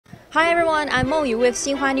Hi everyone, I'm Meng Yu with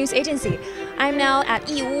Xinhua News Agency. I'm now at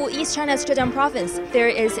Yiwu, East China's Zhejiang province. There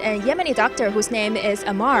is a Yemeni doctor whose name is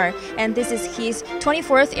Ammar, and this is his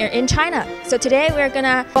 24th year in China. So today we're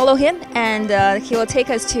gonna follow him, and he will take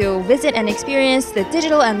us to visit and experience the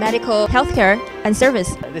digital and medical healthcare and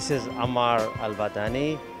service. This is Ammar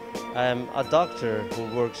Al-Badani. I'm a doctor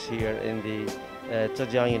who works here in the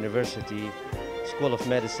Zhejiang University School of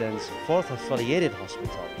Medicine's 4th affiliated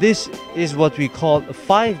hospital. This is what we call a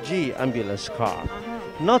 5G ambulance car.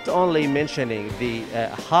 Not only mentioning the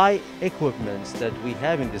high equipments that we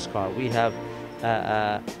have in this car, we have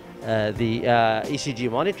the ECG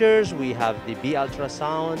monitors, we have the B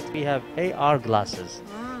ultrasound, we have AR glasses.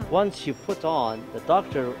 Once you put on, the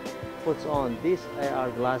doctor puts on these AR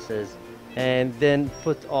glasses and then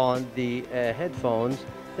put on the headphones,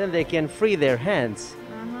 then they can free their hands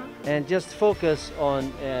and just focus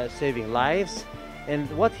on saving lives. And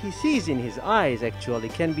what he sees in his eyes actually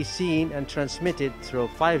can be seen and transmitted through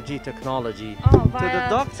 5G technology to the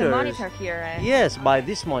doctors. The monitor here, right? Yes, by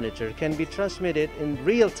this monitor can be transmitted in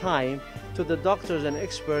real time to the doctors and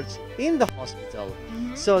experts in the hospital,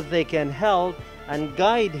 so they can help and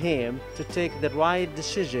guide him to take the right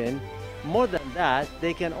decision. More than that,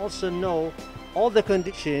 they can also know all the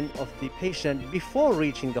condition of the patient before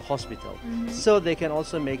reaching the hospital, so they can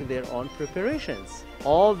also make their own preparations.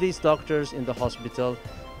 All these doctors in the hospital,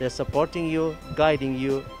 they're supporting you, guiding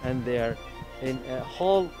you, and they're in a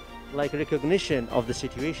whole recognition of the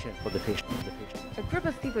situation for the patient. A group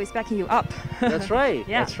of people is backing you up. That's right.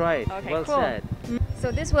 Yeah. That's right. Okay, well cool. said.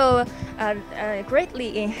 So this will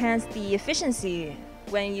greatly enhance the efficiency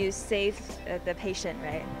when you save the patient,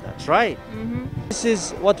 right? That's right. This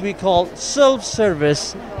is what we call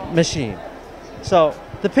self-service machine. So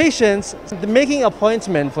the patients, making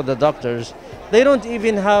appointment for the doctors, they don't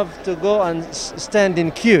even have to go and stand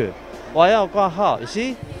in queue. You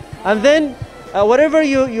see? And then whatever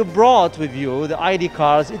you brought with you, the ID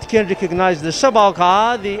cards, it can recognize the Shabao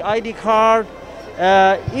card, the ID card.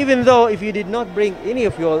 Even though if you did not bring any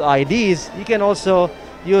of your IDs, you can also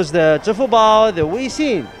use the Zhifubao, the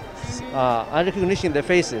Weixin, and recognition the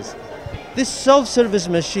faces. This self-service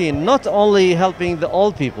machine not only helping the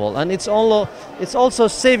old people, and it's also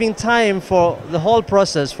saving time for the whole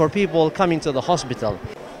process for people coming to the hospital.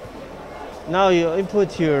 Now you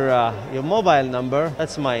input your mobile number.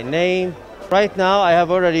 That's my name. Right now I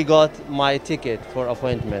have already got my ticket for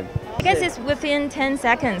appointment. I guess it's within 10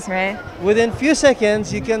 seconds, right? Within few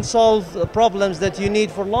seconds, you can solve problems that you need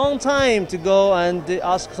for a long time to go and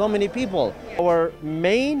ask so many people. Our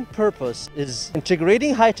main purpose is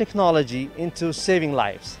integrating high technology into saving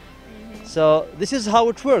lives. So this is how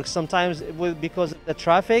it works. Sometimes because of the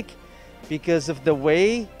traffic, because of the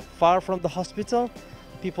way far from the hospital,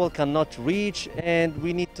 people cannot reach, and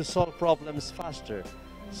we need to solve problems faster.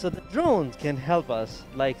 So the drone can help us,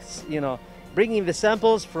 bringing the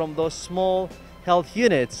samples from those small health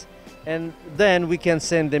units, and then we can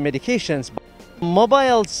send the medications.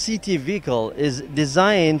 Mobile CT vehicle is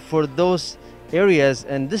designed for those areas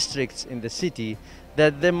and districts in the city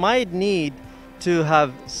that they might need to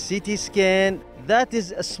have CT scan. That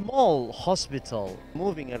is a small hospital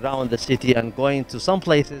moving around the city and going to some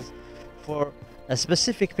places for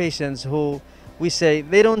specific patients who we say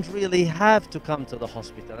they don't really have to come to the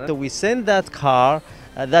hospital. So we send that car,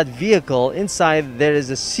 that vehicle, inside there is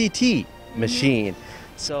a CT machine.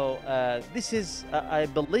 So this is, I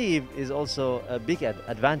believe, is also a big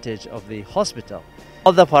advantage of the hospital.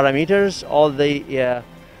 All the parameters, all the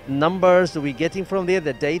numbers that we're getting from there,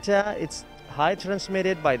 the data, it's high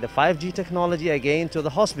transmitted by the 5G technology again to the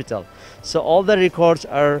hospital. So all the records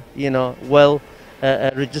are, well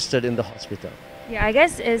registered in the hospital. Yeah, I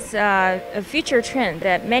guess it's a future trend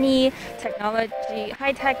that many technology,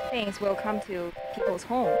 high-tech things will come to people's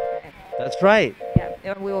home. That's right. Yeah,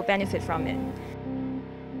 and we will benefit from it.